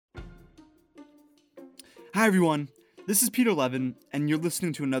Hi everyone, this is Peter Levin, and you're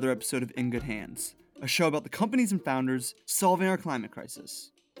listening to another episode of In Good Hands, a show about the companies and founders solving our climate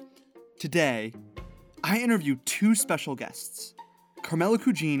crisis. Today, I interview two special guests, Carmela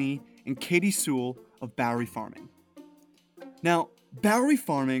Cugini and Katie Sewell of Bowery Farming. Now, Bowery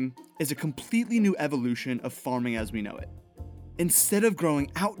Farming is a completely new evolution of farming as we know it. Instead of growing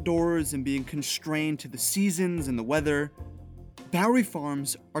outdoors and being constrained to the seasons and the weather, Bowery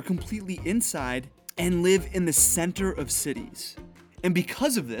farms are completely inside and live in the center of cities. And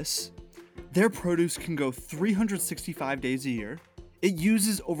because of this, their produce can go 365 days a year. It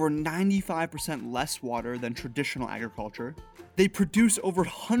uses over 95% less water than traditional agriculture. They produce over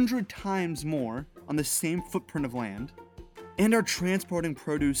 100 times more on the same footprint of land, and are transporting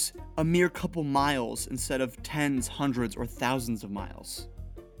produce a mere couple miles instead of tens, hundreds, or thousands of miles.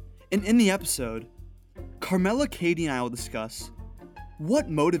 And in the episode, Carmela, Katie, and I will discuss what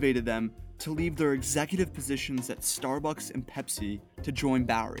motivated them to leave their executive positions at Starbucks and Pepsi to join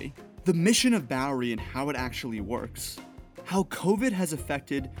Bowery, the mission of Bowery and how it actually works, how COVID has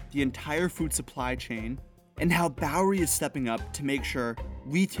affected the entire food supply chain, and how Bowery is stepping up to make sure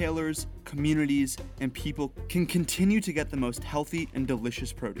retailers, communities, and people can continue to get the most healthy and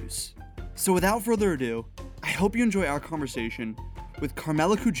delicious produce. So without further ado, I hope you enjoy our conversation with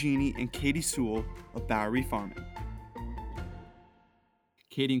Carmela Cugini and Katie Sewell of Bowery Farming.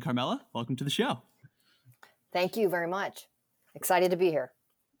 Katie and Carmela, welcome to the show. Thank you very much. Excited to be here.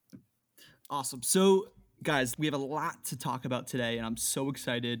 Awesome. So, guys, we have a lot to talk about today, and I'm so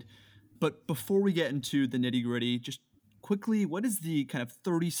excited. But before we get into the nitty-gritty, just quickly, what is the kind of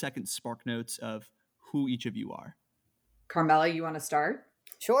 30-second spark notes of who each of you are? Carmela, you want to start?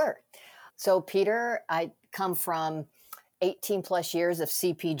 Sure. So, Peter, I come from 18 plus years of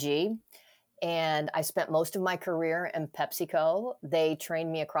CPG. And I spent most of my career in PepsiCo. They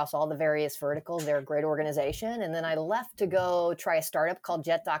trained me across all the various verticals. They're a great organization. And then I left to go try a startup called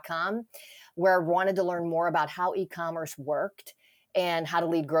Jet.com, where I wanted to learn more about how e-commerce worked and how to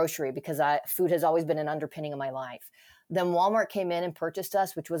lead grocery, because food has always been an underpinning of my life. Then Walmart came in and purchased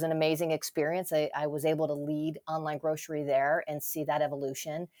us, which was an amazing experience. I was able to lead online grocery there and see that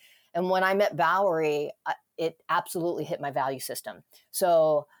evolution. And when I met Bowery, it absolutely hit my value system.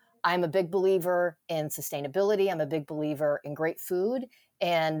 So I'm a big believer in sustainability. I'm a big believer in great food,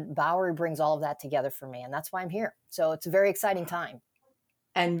 and Bowery brings all of that together for me. And that's why I'm here. So it's a very exciting time.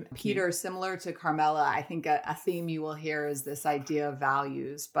 And Peter, similar to Carmela, I think a theme you will hear is this idea of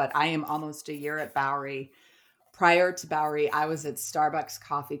values, but I am almost a year at Bowery. Prior to Bowery, I was at Starbucks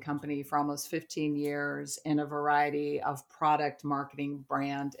Coffee Company for almost 15 years in a variety of product, marketing,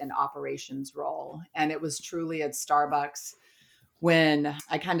 brand, and operations role. And it was truly at Starbucks when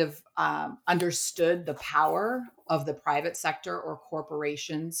I kind of understood the power of the private sector or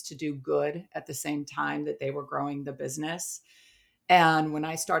corporations to do good at the same time that they were growing the business. And when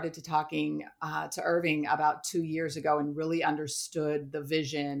I started talking to Irving about 2 years ago and really understood the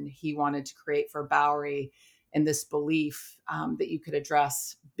vision he wanted to create for Bowery and this belief that you could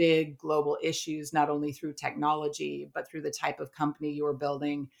address big global issues, not only through technology, but through the type of company you were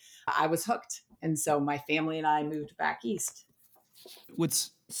building, I was hooked. And so my family and I moved back east.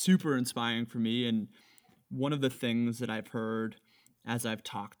 What's super inspiring for me, and one of the things that I've heard as I've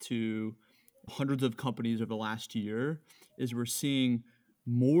talked to hundreds of companies over the last year, is we're seeing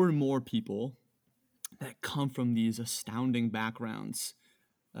more and more people that come from these astounding backgrounds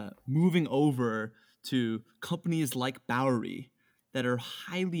moving over to companies like Bowery that are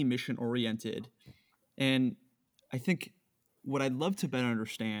highly mission oriented. And I think what I'd love to better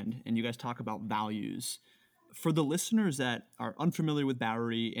understand, and you guys talk about values, for the listeners that are unfamiliar with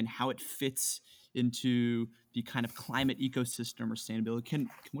Bowery and how it fits into the kind of climate ecosystem or sustainability, can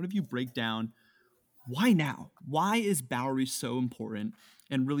one of you break down why now? Why is Bowery so important?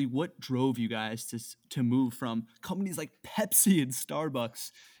 And really, what drove you guys to move from companies like Pepsi and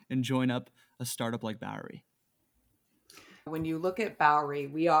Starbucks and join up a startup like Bowery? When you look at Bowery,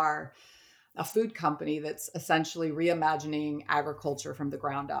 we are a food company that's essentially reimagining agriculture from the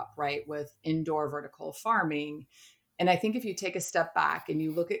ground up, right? With indoor vertical farming. And I think if you take a step back and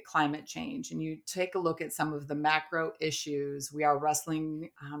you look at climate change and you take a look at some of the macro issues we are wrestling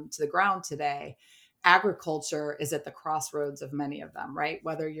to the ground today, agriculture is at the crossroads of many of them, right?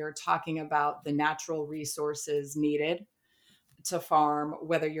 Whether you're talking about the natural resources needed to farm,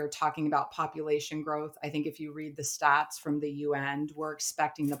 whether you're talking about population growth. I think if you read the stats from the UN, we're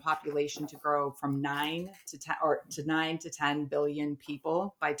expecting the population to grow from 9 to 10 billion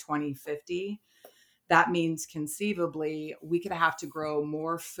people by 2050. That means conceivably we could have to grow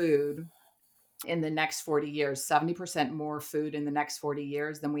more food in the next 40 years, 70% more food in the next 40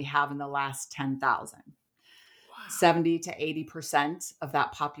 years than we have in the last 10,000. 70 to 80% of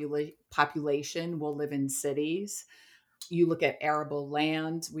that population will live in cities. You look at arable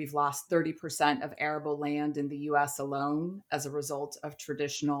land, we've lost 30% of arable land in the US alone as a result of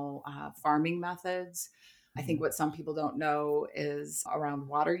traditional farming methods. I think what some people don't know is around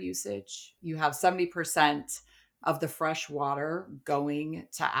water usage. You have 70% of the fresh water going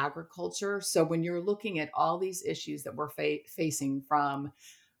to agriculture. So when you're looking at all these issues that we're facing from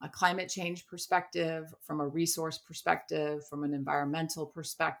a climate change perspective, from a resource perspective, from an environmental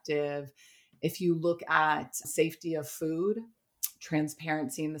perspective, if you look at safety of food,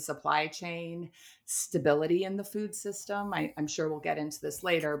 transparency in the supply chain, stability in the food system, I'm sure we'll get into this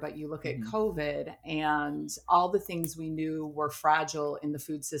later, but you look at COVID and all the things we knew were fragile in the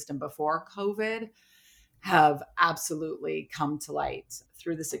food system before COVID have absolutely come to light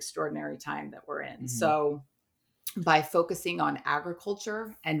through this extraordinary time that we're in. So by focusing on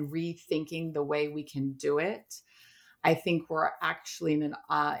agriculture and rethinking the way we can do it, I think we're actually in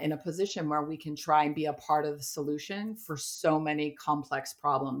a position where we can try and be a part of the solution for so many complex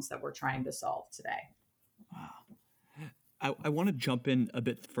problems that we're trying to solve today. Wow. I want to jump in a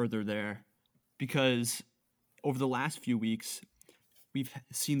bit further there because over the last few weeks, we've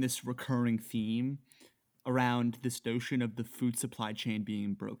seen this recurring theme around this notion of the food supply chain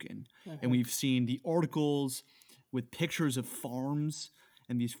being broken. And we've seen the articles with pictures of farms,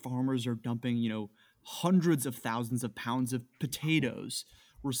 and these farmers are dumping, hundreds of thousands of pounds of potatoes.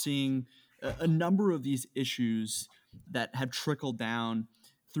 We're seeing a number of these issues that have trickled down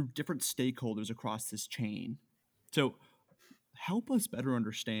through different stakeholders across this chain. So help us better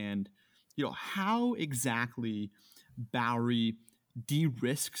understand, how exactly Bowery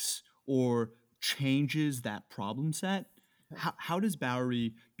de-risks or changes that problem set. How does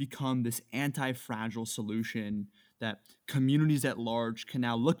Bowery become this anti-fragile solution that communities at large can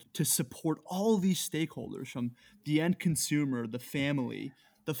now look to support all these stakeholders, from the end consumer, the family,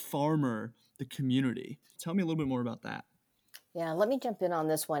 the farmer, the community? Tell me a little bit more about that. Yeah, let me jump in on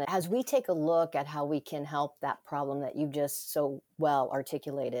this one. As we take a look at how we can help that problem that you've just so well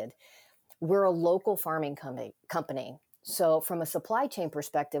articulated, we're a local farming company. So from a supply chain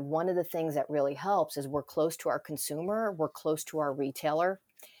perspective, one of the things that really helps is we're close to our consumer, we're close to our retailer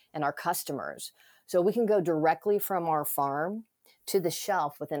and our customers. So we can go directly from our farm to the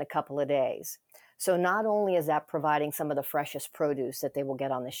shelf within a couple of days. So not only is that providing some of the freshest produce that they will get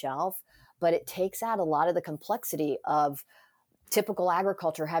on the shelf, but it takes out a lot of the complexity of typical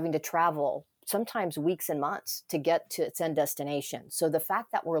agriculture having to travel sometimes weeks and months to get to its end destination. So the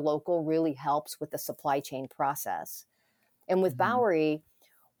fact that we're local really helps with the supply chain process. And with Bowery,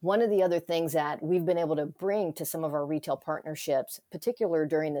 one of the other things that we've been able to bring to some of our retail partnerships, particularly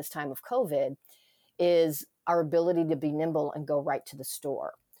during this time of COVID, is our ability to be nimble and go right to the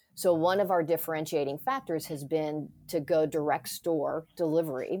store. So one of our differentiating factors has been to go direct store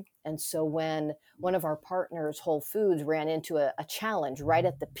delivery. And so when one of our partners, Whole Foods, ran into a challenge right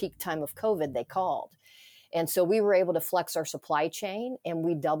at the peak time of COVID, they called. And so we were able to flex our supply chain and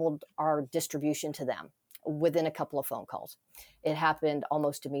we doubled our distribution to them within a couple of phone calls. It happened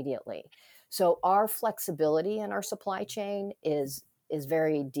almost immediately. So our flexibility in our supply chain is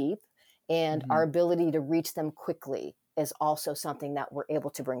very deep, and our ability to reach them quickly is also something that we're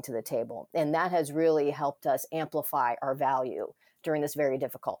able to bring to the table. And that has really helped us amplify our value during this very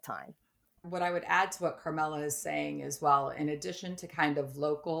difficult time. What I would add to what Carmela is saying as well, in addition to kind of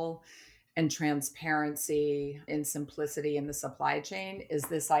local and transparency and simplicity in the supply chain, is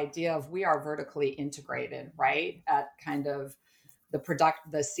this idea of we are vertically integrated, right? At kind of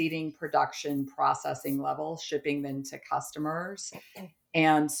the seeding, production, processing level, shipping them to customers.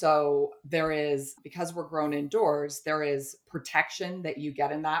 And so there is, because we're grown indoors, there is protection that you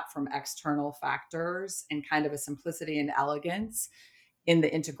get in that from external factors and kind of a simplicity and elegance in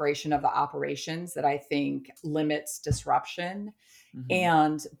the integration of the operations that I think limits disruption.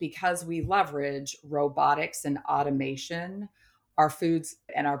 And because we leverage robotics and automation, our foods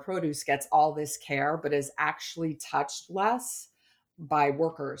and our produce gets all this care, but is actually touched less by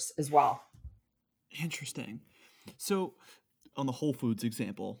workers as well. Interesting. So on the Whole Foods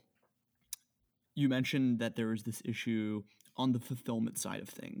example, you mentioned that there is this issue on the fulfillment side of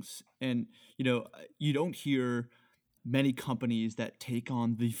things. And, you don't hear many companies that take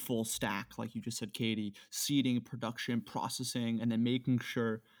on the full stack, like you just said, Katie, seeding, production, processing, and then making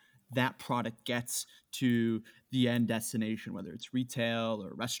sure that product gets to the end destination, whether it's retail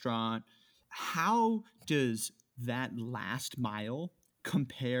or restaurant. How does that last mile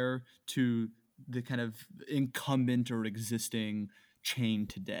compare to the kind of incumbent or existing chain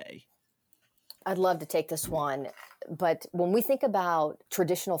today? I'd love to take this one. But when we think about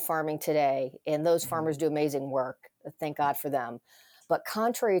traditional farming today, and those farmers do amazing work, thank God for them. But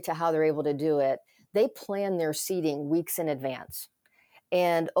contrary to how they're able to do it, they plan their seeding weeks in advance.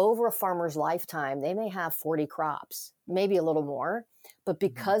 And over a farmer's lifetime, they may have 40 crops, maybe a little more. But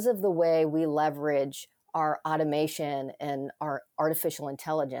because of the way we leverage our automation and our artificial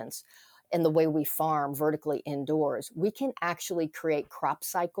intelligence and the way we farm vertically indoors, we can actually create crop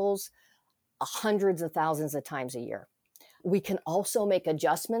cycles hundreds of thousands of times a year. We can also make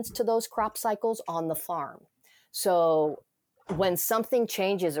adjustments to those crop cycles on the farm. So when something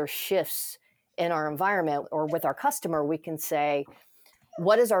changes or shifts in our environment or with our customer, we can say,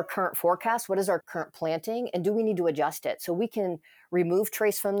 what is our current forecast? What is our current planting? And do we need to adjust it? So we can remove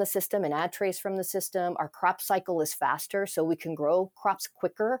trace from the system and add trace from the system. Our crop cycle is faster, so we can grow crops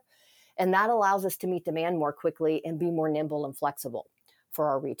quicker. And that allows us to meet demand more quickly and be more nimble and flexible for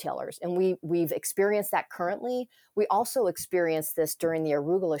our retailers. And we've experienced that currently. We also experienced this during the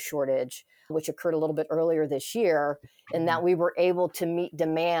arugula shortage, which occurred a little bit earlier this year, in that we were able to meet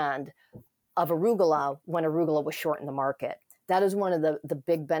demand of arugula when arugula was short in the market. That is one of the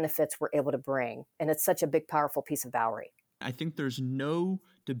big benefits we're able to bring. And it's such a big, powerful piece of Bowery. I think there's no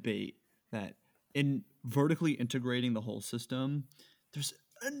debate that in vertically integrating the whole system, there's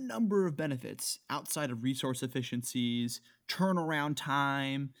a number of benefits outside of resource efficiencies, turnaround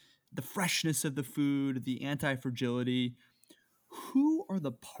time, the freshness of the food, the anti-fragility. Who are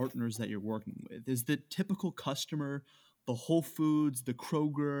the partners that you're working with? Is the typical customer the Whole Foods, the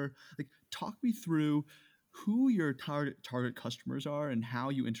Kroger? Like, talk me through who your target customers are and how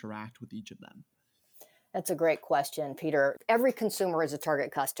you interact with each of them. That's a great question, Peter. Every consumer is a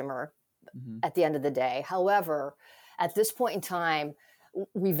target customer at the end of the day. However, at this point in time,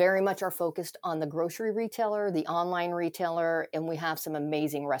 we very much are focused on the grocery retailer, the online retailer, and we have some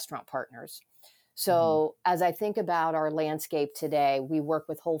amazing restaurant partners. So as I think about our landscape today, we work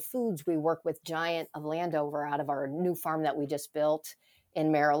with Whole Foods, we work with Giant of Landover out of our new farm that we just built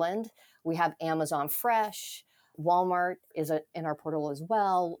in Maryland. We have Amazon Fresh, Walmart is in our portal as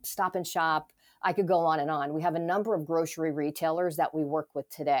well, Stop and Shop. I could go on and on. We have a number of grocery retailers that we work with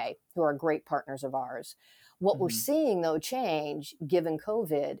today who are great partners of ours. What we're seeing, though, change given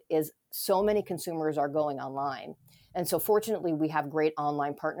COVID is so many consumers are going online. And so fortunately, we have great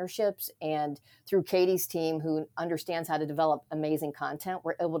online partnerships. And through Katie's team, who understands how to develop amazing content,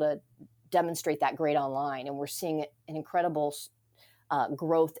 we're able to demonstrate that great online. And we're seeing an incredible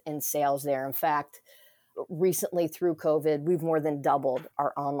growth in sales there. In fact, recently through COVID, we've more than doubled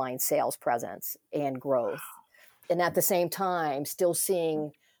our online sales presence and growth. And at the same time, still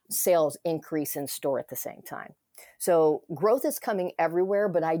seeing sales increase in store at the same time. So growth is coming everywhere,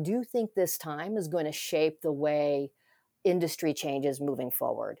 but I do think this time is going to shape the way industry changes moving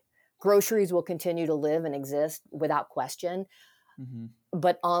forward. Groceries will continue to live and exist without question,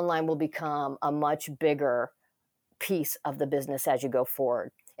 but online will become a much bigger piece of the business as you go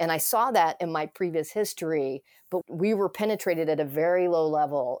forward. And I saw that in my previous history, but we were penetrated at a very low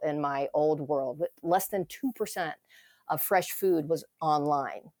level in my old world. Less than 2% of fresh food was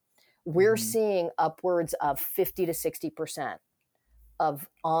online. We're seeing upwards of 50 to 60% of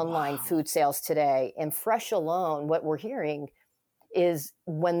online food sales today. And fresh alone, what we're hearing is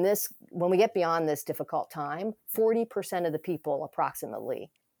when we get beyond this difficult time, 40% of the people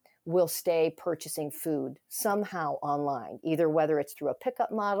approximately will stay purchasing food somehow online, either whether it's through a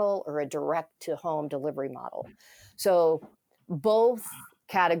pickup model or a direct to home delivery model. So both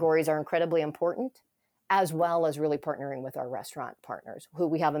categories are incredibly important, as well as really partnering with our restaurant partners, who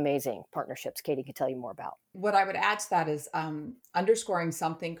we have amazing partnerships. Katie can tell you more about. What I would add to that is underscoring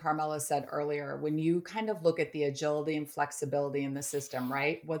something Carmela said earlier. When you kind of look at the agility and flexibility in the system,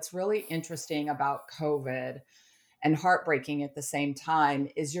 right? What's really interesting about COVID and heartbreaking at the same time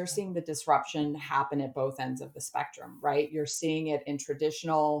is you're seeing the disruption happen at both ends of the spectrum, right? You're seeing it in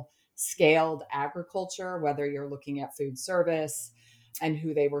traditional scaled agriculture, whether you're looking at food service and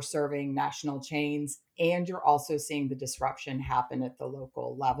who they were serving, national chains, and you're also seeing the disruption happen at the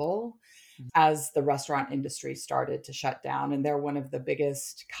local level as the restaurant industry started to shut down. And they're one of the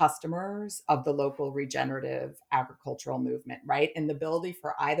biggest customers of the local regenerative agricultural movement, right? And the ability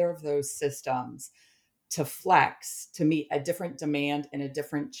for either of those systems to flex to meet a different demand in a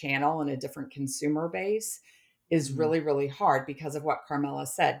different channel and a different consumer base is really, really hard because of what Carmela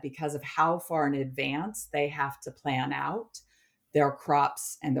said, because of how far in advance they have to plan out their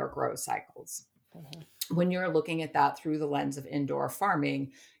crops and their grow cycles. When you're looking at that through the lens of indoor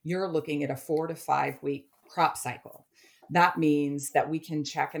farming, you're looking at a 4 to 5 week crop cycle. That means that we can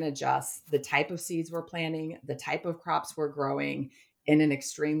check and adjust the type of seeds we're planting, the type of crops we're growing, in an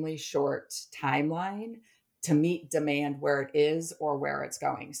extremely short timeline to meet demand where it is or where it's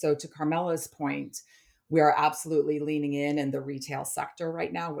going. So to Carmela's point, we are absolutely leaning in the retail sector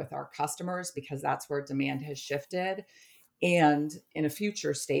right now with our customers because that's where demand has shifted. And in a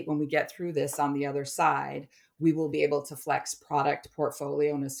future state, when we get through this on the other side, we will be able to flex product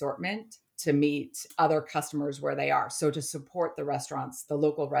portfolio and assortment to meet other customers where they are. So to support the restaurants, the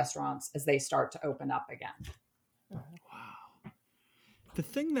local restaurants, as they start to open up again. Wow. The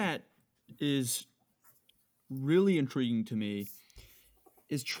thing that is really intriguing to me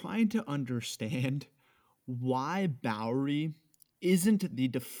is trying to understand why Bowery isn't the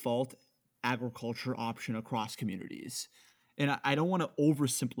default agriculture option across communities. And I don't want to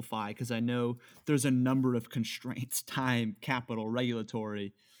oversimplify because I know there's a number of constraints, time, capital,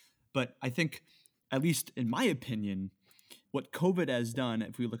 regulatory. But I think, at least in my opinion, what COVID has done,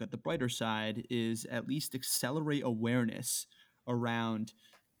 if we look at the brighter side, is at least accelerate awareness around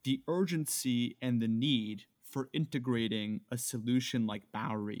the urgency and the need for integrating a solution like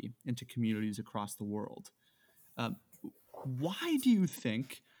Bowery into communities across the world. Um, why do you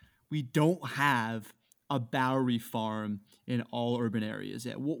think we don't have a Bowery farm in all urban areas?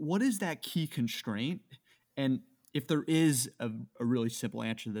 What is that key constraint? And if there is a really simple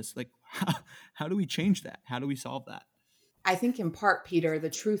answer to this, like how do we change that? How do we solve that? I think in part, Peter, the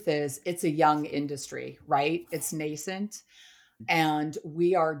truth is it's a young industry, right? It's nascent. And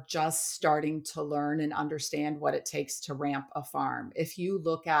we are just starting to learn and understand what it takes to ramp a farm. If you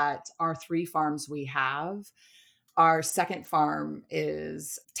look at our 3 farms we have, our second farm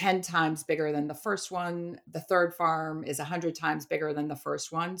is 10 times bigger than the first one. The third farm is 100 times bigger than the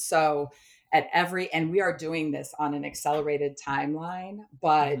first one. So and we are doing this on an accelerated timeline,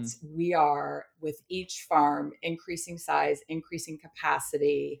 but we are with each farm increasing size, increasing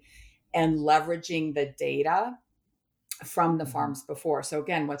capacity, and leveraging the data from the farms before. So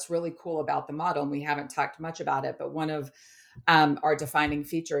again, what's really cool about the model, and we haven't talked much about it, but one of our defining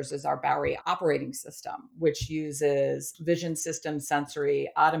features is our Bowery operating system, which uses vision system, sensory,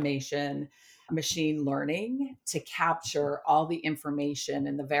 automation, machine learning to capture all the information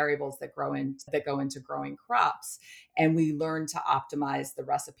and the variables that go into growing crops. And we learn to optimize the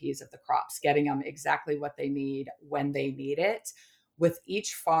recipes of the crops, getting them exactly what they need when they need it. With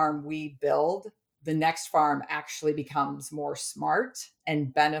each farm we build, the next farm actually becomes more smart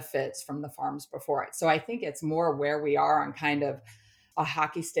and benefits from the farms before it. So I think it's more where we are on kind of a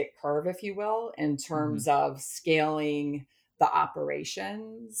hockey stick curve, if you will, in terms of scaling the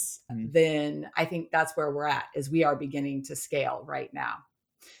operations. Then I think that's where we're at, is we are beginning to scale right now.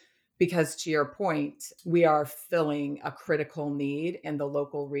 Because to your point, we are filling a critical need in the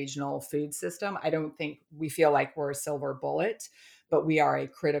local regional food system. I don't think we feel like we're a silver bullet, but we are a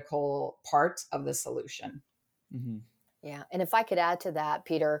critical part of the solution. Yeah. And if I could add to that,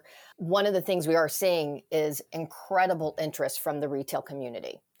 Peter, one of the things we are seeing is incredible interest from the retail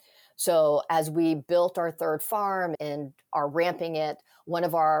community. So as we built our third farm and are ramping it, one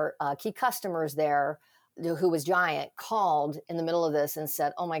of our key customers there, who was Giant, called in the middle of this and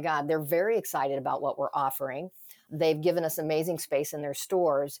said, oh my God, they're very excited about what we're offering. They've given us amazing space in their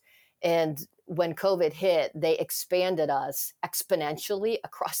stores. And when COVID hit, they expanded us exponentially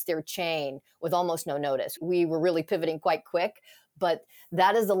across their chain with almost no notice. We were really pivoting quite quick, but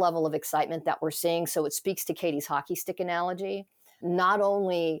that is the level of excitement that we're seeing. So it speaks to Katie's hockey stick analogy. Not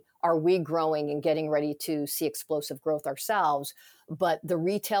only are we growing and getting ready to see explosive growth ourselves, but the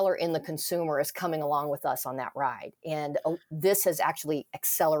retailer and the consumer is coming along with us on that ride. And this has actually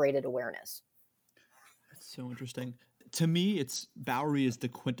accelerated awareness. That's so interesting. To me, Bowery is the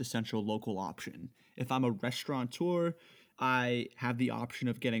quintessential local option. If I'm a restaurateur, I have the option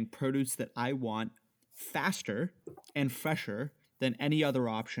of getting produce that I want faster and fresher than any other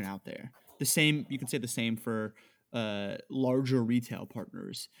option out there. You can say the same for larger retail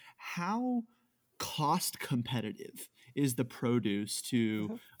partners. How cost competitive is the produce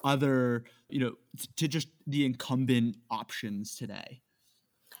to other, to just the incumbent options today?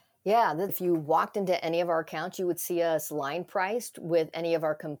 Yeah, if you walked into any of our accounts, you would see us line priced with any of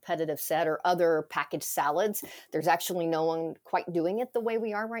our competitive set or other packaged salads. There's actually no one quite doing it the way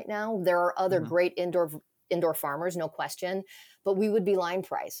we are right now. There are other great indoor farmers, no question, but we would be line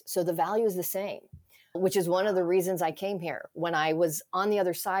price. So the value is the same, which is one of the reasons I came here. When I was on the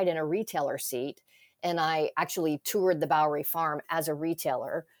other side in a retailer seat, and I actually toured the Bowery farm as a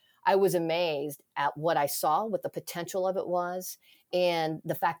retailer, I was amazed at what I saw, what the potential of it was, and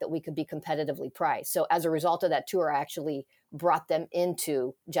the fact that we could be competitively priced. So as a result of that tour, I actually brought them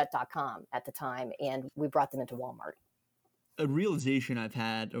into Jet.com at the time, and we brought them into Walmart. A realization I've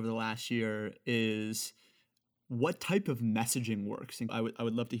had over the last year is what type of messaging works? And I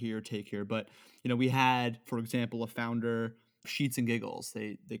would love to hear your take here. But, we had, for example, a founder, Sheets and Giggles.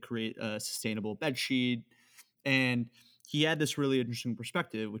 They create a sustainable bed sheet. And he had this really interesting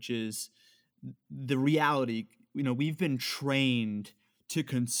perspective, which is the reality. We've been trained to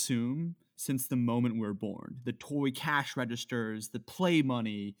consume since the moment we're born. The toy cash registers, the play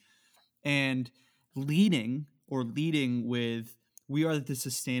money, and leading with we are the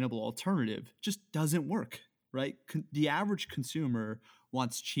sustainable alternative just doesn't work, right? The average consumer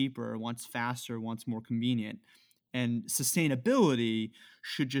wants cheaper, wants faster, wants more convenient. And sustainability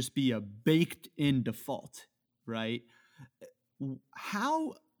should just be a baked in default, right?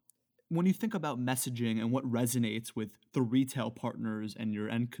 How, when you think about messaging and what resonates with the retail partners and your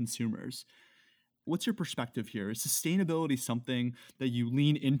end consumers, what's your perspective here? Is sustainability something that you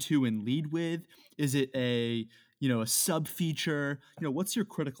lean into and lead with? Is it a sub feature? What's your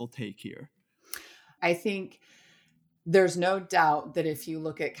critical take here? I think there's no doubt that if you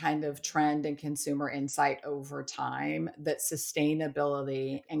look at kind of trend and consumer insight over time, that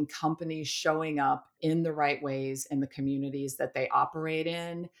sustainability and companies showing up in the right ways in the communities that they operate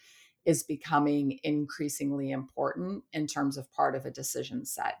in is becoming increasingly important in terms of part of a decision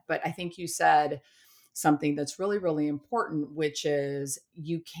set. But I think you said something that's really, really important, which is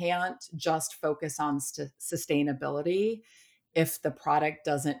you can't just focus on sustainability if the product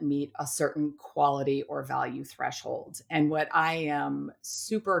doesn't meet a certain quality or value threshold. And what I am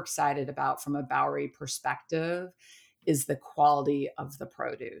super excited about from a Bowery perspective is the quality of the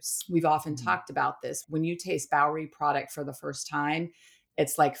produce. We've often talked about this. When you taste Bowery product for the first time,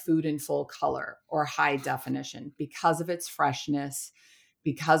 it's like food in full color or high definition because of its freshness,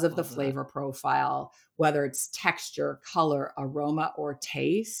 because of the flavor profile, whether it's texture, color, aroma, or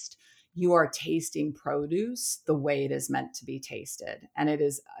taste. You are tasting produce the way it is meant to be tasted. And it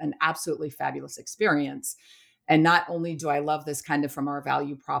is an absolutely fabulous experience. And not only do I love this kind of from our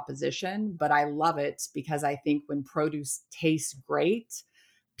value proposition, but I love it because I think when produce tastes great,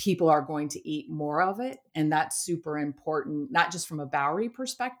 people are going to eat more of it. And that's super important, not just from a Bowery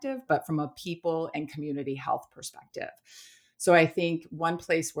perspective, but from a people and community health perspective. So I think one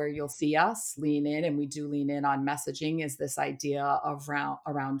place where you'll see us lean in, and we do lean in on messaging, is this idea of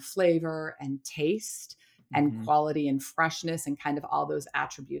around flavor and taste and quality and freshness and kind of all those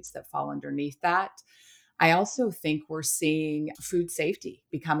attributes that fall underneath that. I also think we're seeing food safety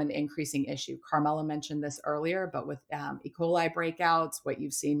become an increasing issue. Carmela mentioned this earlier, but with E. coli breakouts, what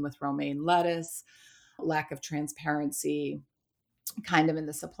you've seen with romaine lettuce, lack of transparency kind of in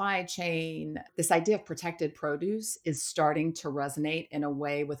the supply chain, this idea of protected produce is starting to resonate in a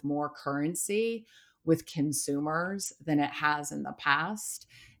way with more currency with consumers than it has in the past.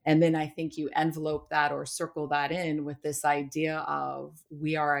 And then I think you envelope that or circle that in with this idea of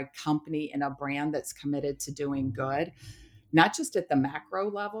we are a company and a brand that's committed to doing good, not just at the macro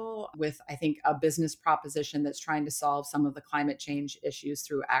level with, I think, a business proposition that's trying to solve some of the climate change issues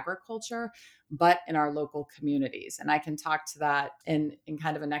through agriculture, but in our local communities. And I can talk to that in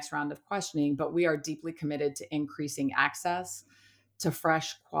kind of a next round of questioning, but we are deeply committed to increasing access to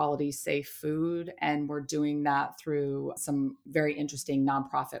fresh, quality, safe food. And we're doing that through some very interesting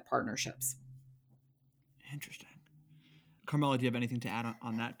nonprofit partnerships. Interesting. Carmela, do you have anything to add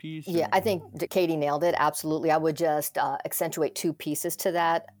on that piece? Yeah, I think Katie nailed it. Absolutely. I would just accentuate two pieces to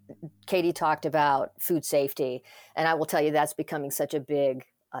that. Katie talked about food safety, and I will tell you that's becoming such a big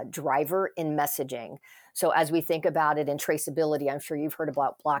driver in messaging. So as we think about it in traceability, I'm sure you've heard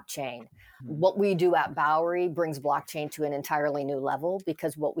about blockchain. What we do at Bowery brings blockchain to an entirely new level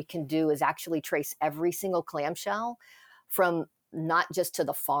because what we can do is actually trace every single clamshell from not just to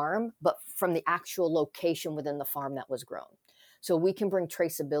the farm, but from the actual location within the farm that was grown. So we can bring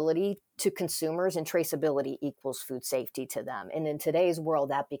traceability to consumers, and traceability equals food safety to them. And in today's world,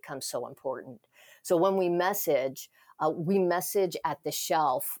 that becomes so important. So when we message at the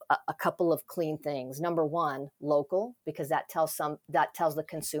shelf a couple of clean things. Number one, local, because that tells the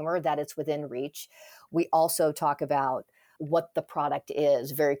consumer that it's within reach. We also talk about what the product is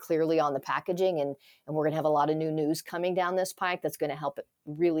very clearly on the packaging. And we're going to have a lot of new news coming down this pike that's going to help it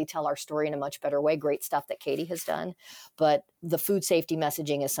really tell our story in a much better way. Great stuff that Katie has done. But the food safety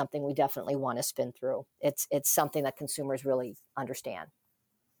messaging is something we definitely want to spin through. It's something that consumers really understand.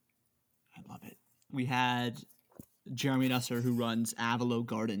 I love it. We had Jeremy Nusser, who runs Avalo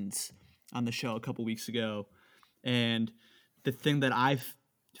Gardens, on the show a couple weeks ago. And the thing that I've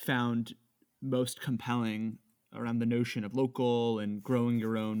found most compelling around the notion of local and growing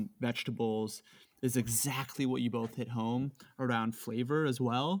your own vegetables is exactly what you both hit home around flavor as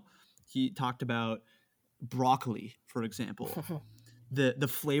well. He talked about broccoli, for example. The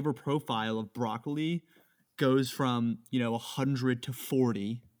flavor profile of broccoli goes from, 100 to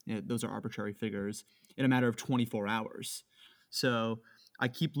 40. Those are arbitrary figures in a matter of 24 hours. So I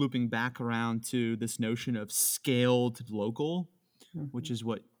keep looping back around to this notion of scaled local, which is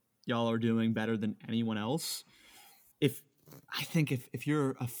what y'all are doing better than anyone else. If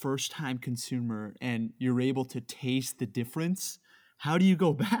you're a first time consumer and you're able to taste the difference, how do you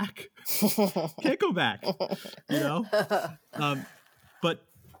go back? Can't go back, you know? But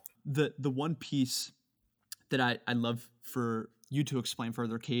the one piece that I'd love for you to explain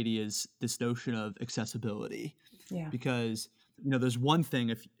further, Katie, is this notion of accessibility. Yeah. Because, there's one thing,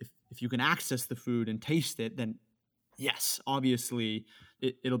 if you can access the food and taste it, then yes, obviously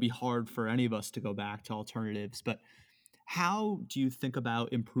it'll be hard for any of us to go back to alternatives. But how do you think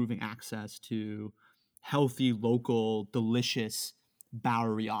about improving access to healthy, local, delicious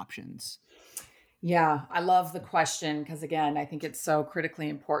Bowery options? Yeah, I love the question because, again, I think it's so critically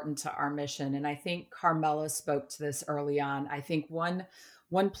important to our mission. And I think Carmela spoke to this early on. I think one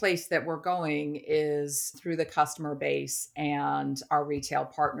place that we're going is through the customer base and our retail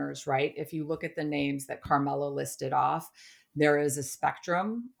partners, right? If you look at the names that Carmela listed off, there is a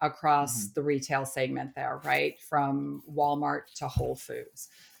spectrum across the retail segment there, right? From Walmart to Whole Foods.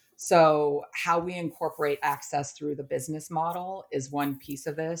 So how we incorporate access through the business model is one piece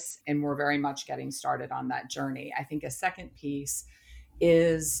of this, and we're very much getting started on that journey. I think a second piece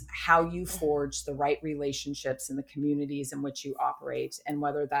is how you forge the right relationships in the communities in which you operate, and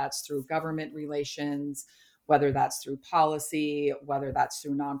whether that's through government relations, whether that's through policy, whether that's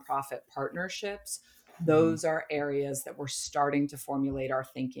through nonprofit partnerships. Those are areas that we're starting to formulate our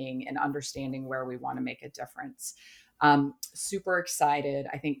thinking and understanding where we want to make a difference. Super excited.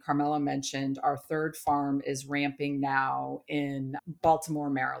 I think Carmela mentioned our third farm is ramping now in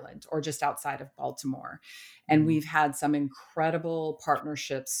Baltimore, Maryland, or just outside of Baltimore. And we've had some incredible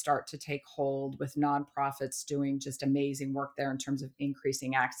partnerships start to take hold with nonprofits doing just amazing work there in terms of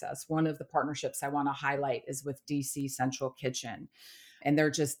increasing access. One of the partnerships I want to highlight is with DC Central Kitchen. And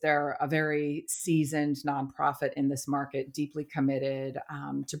they're a very seasoned nonprofit in this market, deeply committed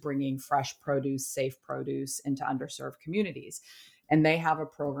to bringing fresh produce, safe produce into underserved communities. And they have a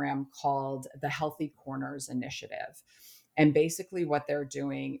program called the Healthy Corners Initiative. And basically what they're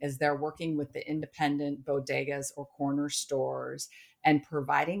doing is they're working with the independent bodegas or corner stores and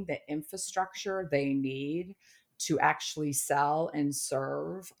providing the infrastructure they need to actually sell and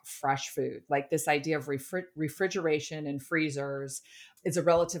serve fresh food. Like this idea of refrigeration and freezers is a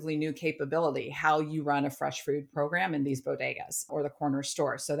relatively new capability, how you run a fresh food program in these bodegas or the corner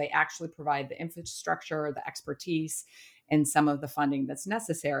store. So they actually provide the infrastructure, the expertise, and some of the funding that's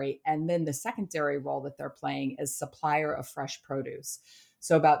necessary. And then the secondary role that they're playing is supplier of fresh produce.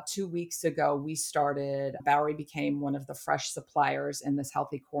 So about 2 weeks ago, Bowery became one of the fresh suppliers in this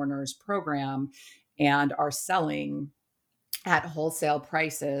Healthy Corners program and are selling at wholesale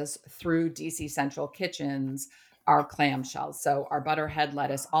prices through DC Central Kitchens our clamshells. So our butterhead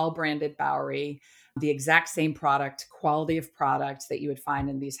lettuce, all branded Bowery, the exact same product, quality of product that you would find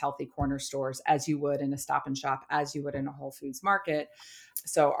in these Healthy Corner stores as you would in a Stop and Shop, as you would in a Whole Foods market.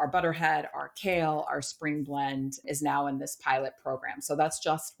 So our butterhead, our kale, our spring blend is now in this pilot program. So that's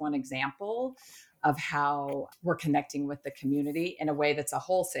just one example of how we're connecting with the community in a way that's a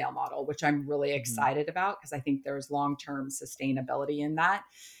wholesale model, which I'm really excited about because I think there's long-term sustainability in that.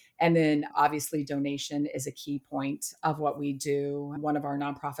 And then obviously donation is a key point of what we do. One of our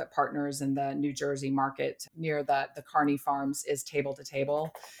nonprofit partners in the New Jersey market near the Kearney Farms is Table to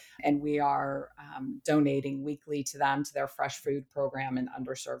Table. And we are donating weekly to them, to their fresh food program in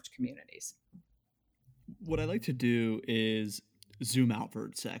underserved communities. What I like to do is zoom out for a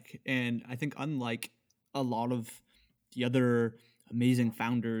sec. And I think unlike a lot of the other amazing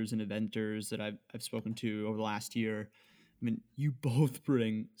founders and inventors that I've spoken to over the last year, I mean, you both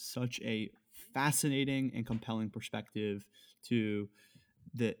bring such a fascinating and compelling perspective to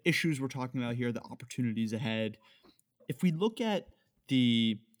the issues we're talking about here, the opportunities ahead. If we look at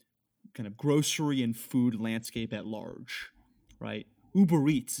the kind of grocery and food landscape at large, right? Uber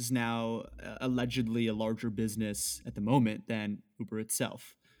Eats is now allegedly a larger business at the moment than Uber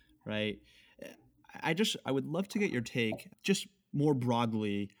itself, right? I would love to get your take, just more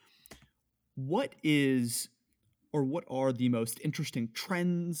broadly. What are the most interesting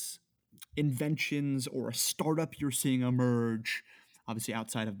trends, inventions, or a startup you're seeing emerge, obviously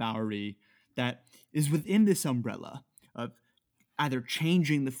outside of Bowery, that is within this umbrella of either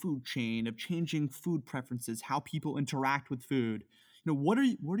changing the food chain, of changing food preferences, how people interact with food? What are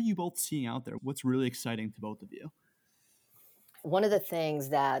you both seeing out there? What's really exciting to both of you? One of the things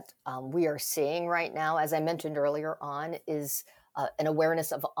that we are seeing right now, as I mentioned earlier on, is an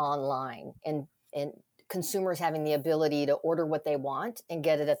awareness of online and consumers having the ability to order what they want and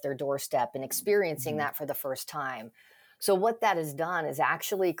get it at their doorstep and experiencing that for the first time. So what that has done is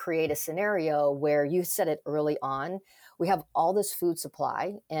actually create a scenario where, you said it early on, we have all this food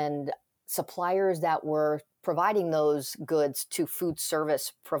supply, and suppliers that were providing those goods to food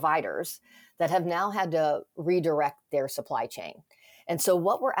service providers that have now had to redirect their supply chain. And so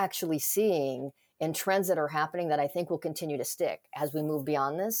what we're actually seeing in trends that are happening that I think will continue to stick as we move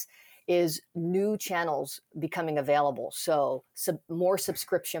beyond this is new channels becoming available. So more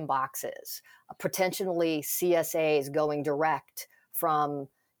subscription boxes, potentially CSAs going direct from,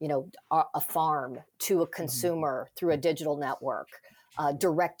 a farm to a consumer through a digital network,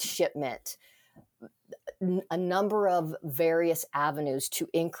 direct shipment, a number of various avenues to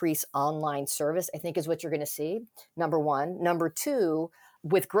increase online service, I think, is what you're going to see. Number one. Number two,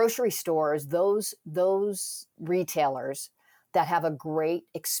 with grocery stores, those retailers that have a great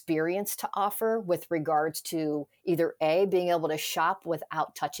experience to offer with regards to either A, being able to shop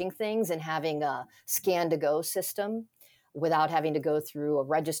without touching things and having a scan to go system without having to go through a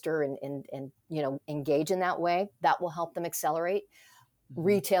register and engage in that way, that will help them accelerate.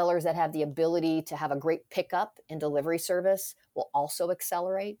 Retailers that have the ability to have a great pickup and delivery service will also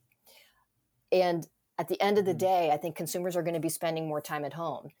accelerate. And at the end of the day, I think consumers are going to be spending more time at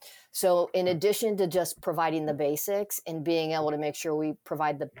home. So in addition to just providing the basics and being able to make sure we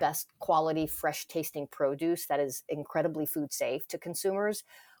provide the best quality, fresh tasting produce that is incredibly food safe to consumers,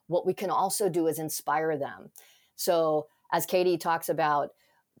 what we can also do is inspire them. So as Katie talks about,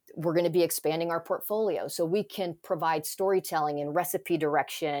 we're going to be expanding our portfolio so we can provide storytelling and recipe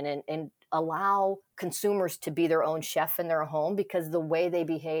direction and allow consumers to be their own chef in their home, because the way they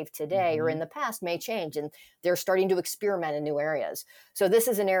behave today or in the past may change, and they're starting to experiment in new areas. So this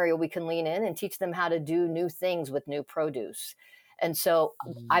is an area we can lean in and teach them how to do new things with new produce. And so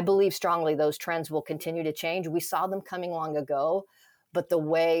I believe strongly those trends will continue to change. We saw them coming long ago, but the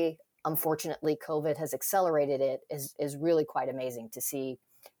way, unfortunately, COVID has accelerated it is really quite amazing to see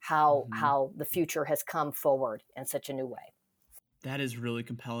how the future has come forward in such a new way. That is really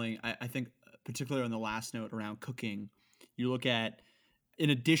compelling. I think particularly on the last note around cooking, you look at,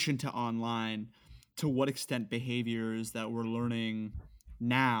 in addition to online, to what extent behaviors that we're learning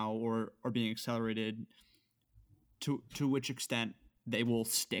now or are being accelerated, to which extent they will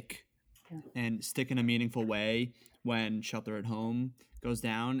stick and stick in a meaningful way when shelter at home goes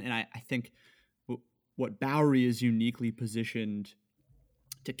down. And I think what Bowery is uniquely positioned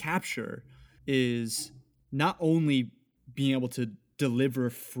to capture is not only being able to deliver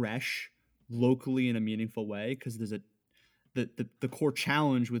fresh locally in a meaningful way, because there's the core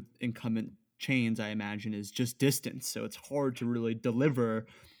challenge with incumbent chains, I imagine, is just distance. So it's hard to really deliver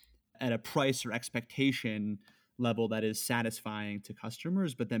at a price or expectation level that is satisfying to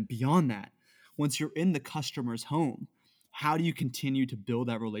customers. But then beyond that, once you're in the customer's home, how do you continue to build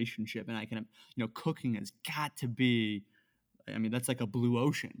that relationship? And cooking has got to be, that's like a blue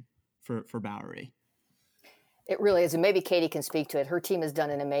ocean for Bowery. It really is. And maybe Katie can speak to it. Her team has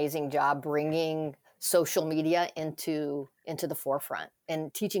done an amazing job bringing social media into the forefront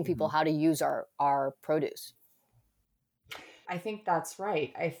and teaching people how to use our produce. I think that's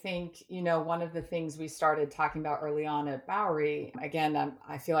right. I think, one of the things we started talking about early on at Bowery, again,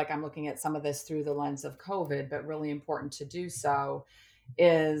 I feel like I'm looking at some of this through the lens of COVID, but really important to do so,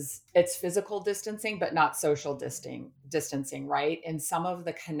 is it's physical distancing, but not social distancing, right? And some of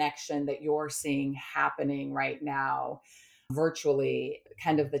the connection that you're seeing happening right now virtually,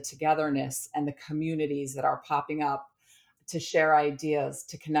 kind of the togetherness and the communities that are popping up to share ideas,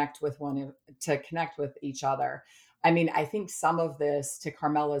 to connect with each other. I think some of this, to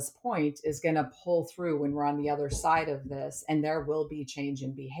Carmela's point, is going to pull through when we're on the other side of this, and there will be change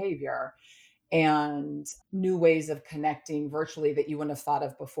in behavior and new ways of connecting virtually that you wouldn't have thought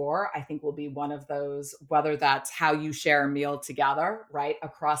of before. I think will be one of those, whether that's how you share a meal together, right,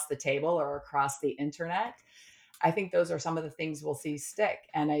 across the table or across the internet. I think those are some of the things we'll see stick.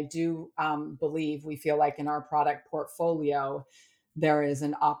 And I do believe, we feel like in our product portfolio, there is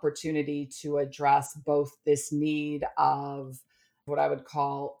an opportunity to address both this need of what I would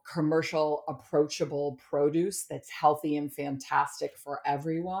call commercial approachable produce that's healthy and fantastic for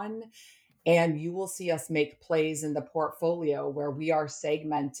everyone. And you will see us make plays in the portfolio where we are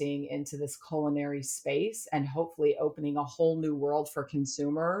segmenting into this culinary space and hopefully opening a whole new world for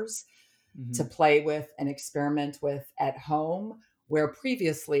consumers to play with and experiment with at home, where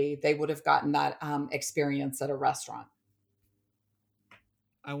previously they would have gotten that experience at a restaurant.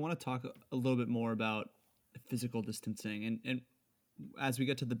 I want to talk a little bit more about physical distancing. And as we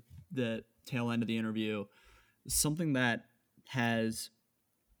get to the tail end of the interview, something that has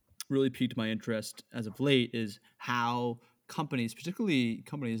really piqued my interest as of late is how companies, particularly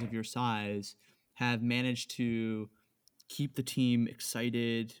companies of your size, have managed to keep the team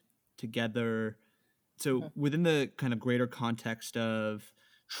excited together. So within the kind of greater context of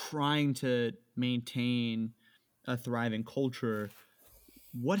trying to maintain a thriving culture,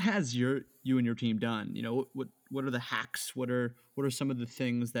 what has you and your team done? What are the hacks? What are some of the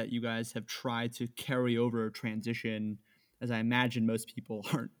things that you guys have tried to carry over or transition? As I imagine most people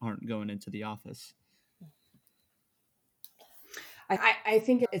aren't going into the office. I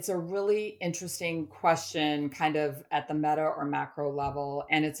think it's a really interesting question, kind of at the meta or macro level.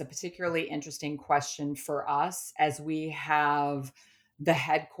 And it's a particularly interesting question for us as we have the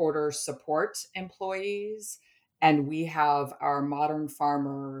headquarters support employees and we have our modern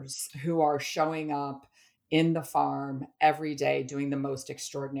farmers who are showing up in the farm every day doing the most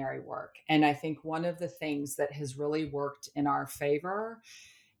extraordinary work. And I think one of the things that has really worked in our favor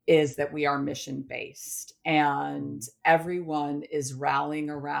is that we are mission based and everyone is rallying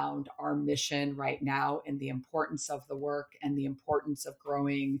around our mission right now and the importance of the work and the importance of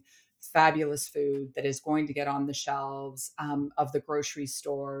growing fabulous food that is going to get on the shelves of the grocery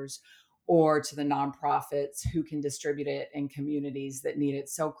stores or to the nonprofits who can distribute it in communities that need it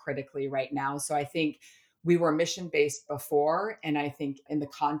so critically right now. So I think we were mission based before. And I think in the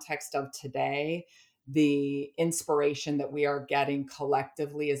context of today, the inspiration that we are getting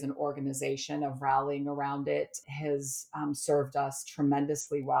collectively as an organization of rallying around it has served us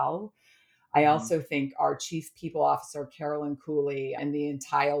tremendously well. I also think our Chief People Officer, Carolyn Cooley, and the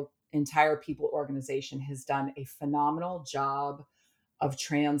entire people organization has done a phenomenal job of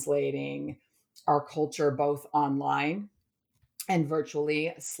translating our culture both online and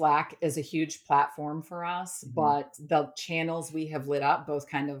virtually. Slack is a huge platform for us, but the channels we have lit up, both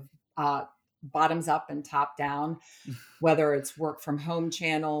kind of bottoms up and top down, whether it's work from home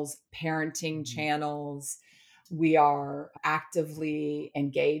channels, parenting channels, we are actively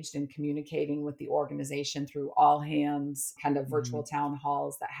engaged in communicating with the organization through all hands, kind of virtual town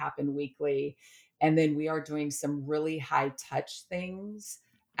halls that happen weekly. And then we are doing some really high touch things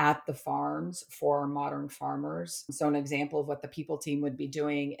at the farms for modern farmers. So an example of what the people team would be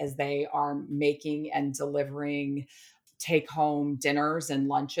doing is they are making and delivering take home dinners and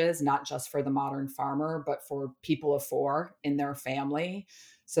lunches, not just for the modern farmer, but for people of four in their family.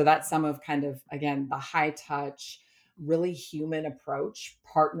 So that's some of kind of, again, the high touch, really human approach,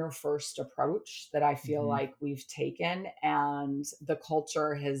 partner first approach that I feel like we've taken. And the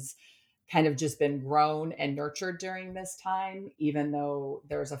culture has kind of just been grown and nurtured during this time, even though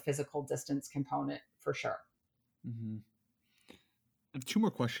there's a physical distance component for sure. I have two more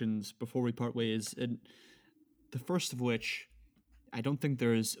questions before we part ways. And the first of which I don't think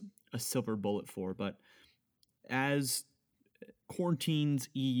there's a silver bullet for, but as quarantines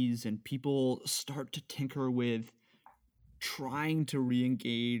ease and people start to tinker with trying to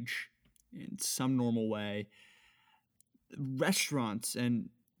re-engage in some normal way, restaurants and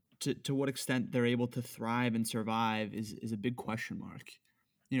to what extent they're able to thrive and survive is a big question mark.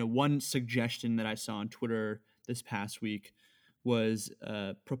 One suggestion that I saw on Twitter this past week was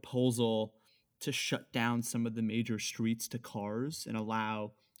a proposal to shut down some of the major streets to cars and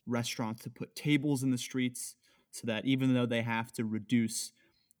allow restaurants to put tables in the streets so that even though they have to reduce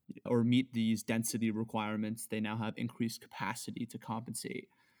or meet these density requirements, they now have increased capacity to compensate.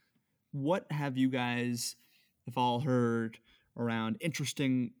 What have you guys have all heard around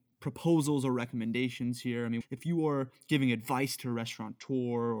interesting proposals or recommendations here? I mean, if you were giving advice to a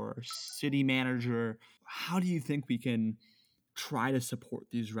restaurateur or a city manager, how do you think we can try to support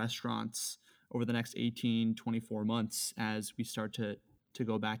these restaurants over the next 18, 24 months as we start to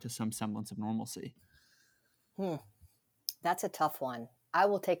go back to some semblance of normalcy? That's a tough one. I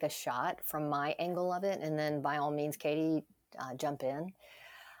will take a shot from my angle of it, and then by all means, Katie, jump in.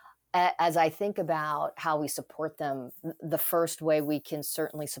 As I think about how we support them, the first way we can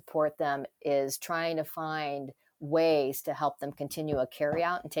certainly support them is trying to find ways to help them continue a carry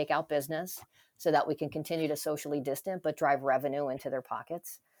out and take out business so that we can continue to socially distant but drive revenue into their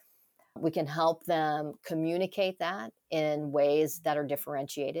pockets. We can help them communicate that in ways that are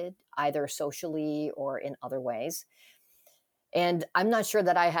differentiated, either socially or in other ways. And I'm not sure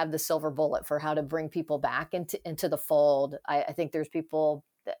that I have the silver bullet for how to bring people back into the fold. I think there's people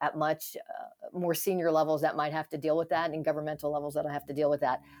at much more senior levels that might have to deal with that, and governmental levels that'll have to deal with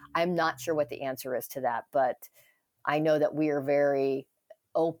that. I'm not sure what the answer is to that, but I know that we are very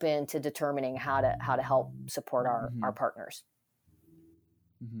open to determining how to help support our partners.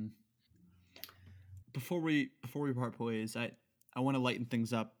 Before we part ways, I want to lighten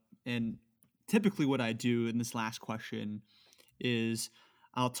things up. And typically what I do in this last question is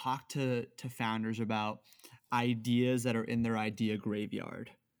I'll talk to founders about ideas that are in their idea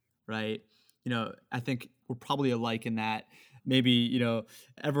graveyard, right? I think we're probably alike in that maybe,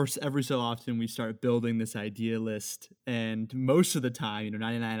 every so often we start building this idea list, and most of the time,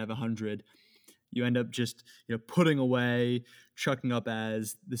 99 out of 100, you end up just, putting away, chucking up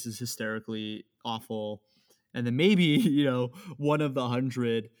as this is hysterically awful. And then maybe, one of the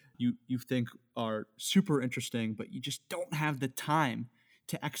 100 you think are super interesting, but you just don't have the time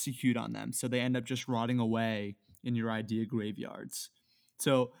to execute on them. So they end up just rotting away in your idea graveyards.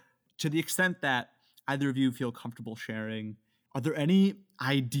 So to the extent that either of you feel comfortable sharing, are there any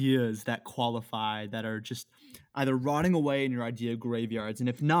ideas that qualify that are just either rotting away in your idea graveyards? And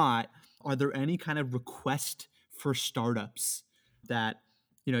if not, are there any kind of request for startups that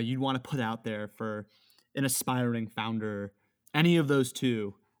you'd want to put out there for an aspiring founder? Any of those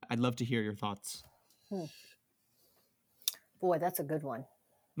two, I'd love to hear your thoughts. Boy, that's a good one.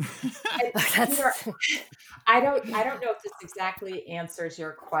 I don't know if this exactly answers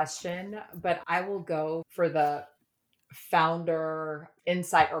your question, but I will go for the founder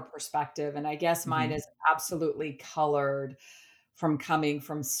insight or perspective. And I guess mine is absolutely colored from coming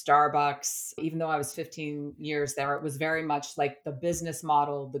from Starbucks. Even though I was 15 years there, it was very much like the business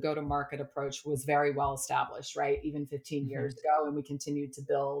model, the go-to-market approach was very well established, right? Even 15 years ago, and we continued to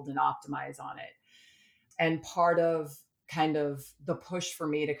build and optimize on it. And part of kind of the push for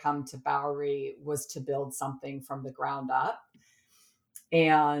me to come to Bowery was to build something from the ground up.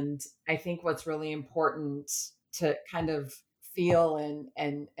 And I think what's really important to kind of feel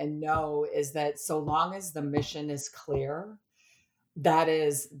and know is that so long as the mission is clear, that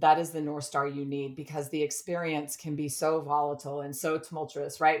is the North Star you need, because the experience can be so volatile and so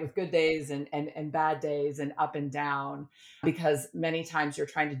tumultuous, right? With good days and bad days and up and down, because many times you're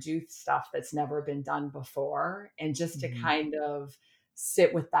trying to do stuff that's never been done before. And just to kind of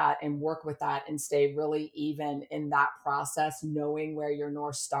sit with that and work with that and stay really even in that process, knowing where your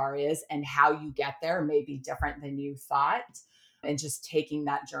North Star is and how you get there may be different than you thought, and just taking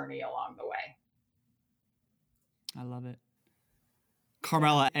that journey along the way. I love it.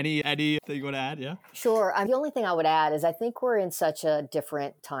 Carmela, anything you want to add? Yeah. Sure. The only thing I would add is I think we're in such a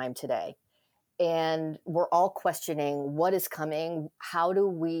different time today, and we're all questioning what is coming. How do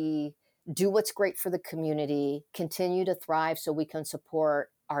we do what's great for the community, continue to thrive so we can support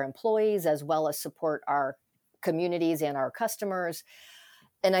our employees as well as support our communities and our customers?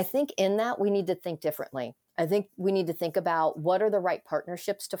 And I think in that we need to think differently. I think we need to think about what are the right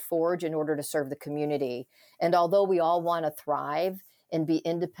partnerships to forge in order to serve the community. And although we all want to thrive and be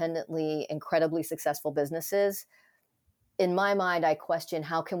independently, incredibly successful businesses, in my mind, I question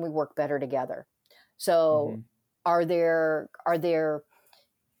how can we work better together? So are there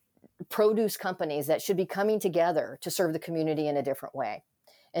produce companies that should be coming together to serve the community in a different way?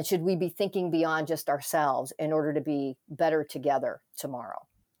 And should we be thinking beyond just ourselves in order to be better together tomorrow?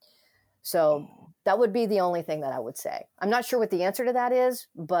 So that would be the only thing that I would say. I'm not sure what the answer to that is,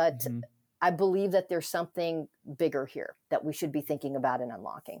 but I believe that there's something bigger here that we should be thinking about and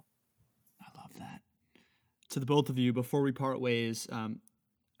unlocking. I love that. To the both of you, before we part ways,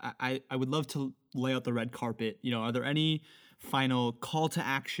 I would love to lay out the red carpet. Are there any final call to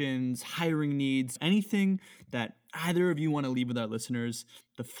actions, hiring needs, anything that either of you want to leave with our listeners?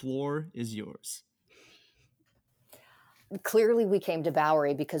 The floor is yours. Clearly, we came to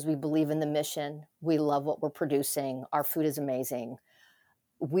Bowery because we believe in the mission. We love what we're producing. Our food is amazing.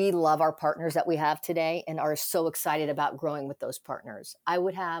 We love our partners that we have today and are so excited about growing with those partners. I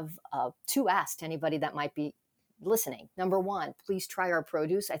would have two asks to anybody that might be listening. Number one, please try our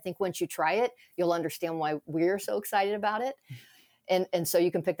produce. I think once you try it, you'll understand why we're so excited about it. And so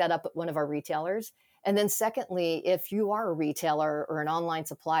you can pick that up at one of our retailers. And then secondly, if you are a retailer or an online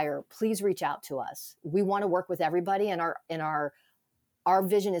supplier, please reach out to us. We want to work with everybody, and our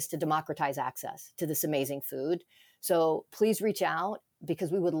vision is to democratize access to this amazing food. So please reach out,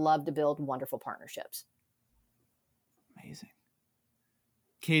 because we would love to build wonderful partnerships. Amazing.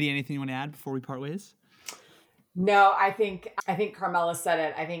 Katie, anything you want to add before we part ways? No, I think Carmela said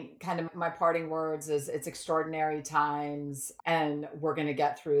it. I think kind of my parting words is it's extraordinary times and we're going to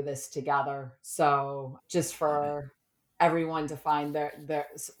get through this together. So just for everyone to find their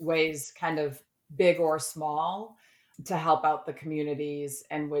ways, kind of big or small, to help out the communities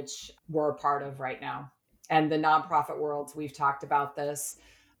in which we're a part of right now. And the nonprofit worlds, we've talked about this.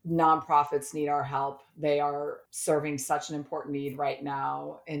 nonprofits need our help. They are serving such an important need right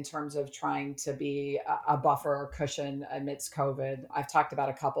now in terms of trying to be a buffer or cushion amidst COVID. I've talked about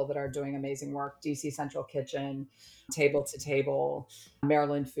a couple that are doing amazing work: DC Central Kitchen, Table to Table,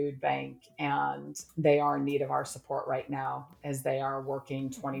 Maryland Food Bank, and they are in need of our support right now as they are working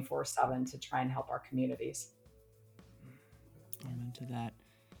 24/7 to try and help our communities. Amen to that.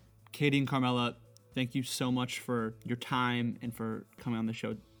 Katie and Carmela, thank you so much for your time and for coming on the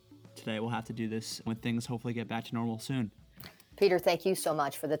show today. We'll have to do this when things hopefully get back to normal soon. Peter, thank you so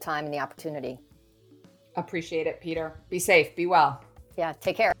much for the time and the opportunity. Appreciate it, Peter. Be safe. Be well. Yeah,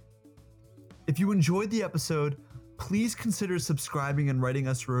 take care. If you enjoyed the episode, please consider subscribing and writing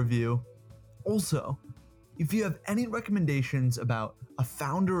us a review. Also, if you have any recommendations about a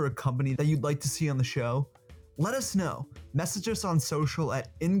founder or a company that you'd like to see on the show, let us know. Message us on social at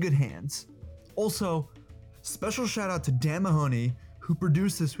In Good Hands. Also, special shout out to Dan Mahoney, who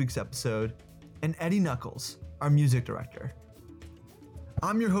produced this week's episode, and Eddie Knuckles, our music director.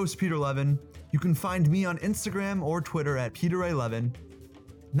 I'm your host, Peter Levin. You can find me on Instagram or Twitter at PeterA11. And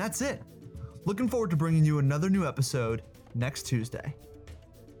that's it. Looking forward to bringing you another new episode next Tuesday.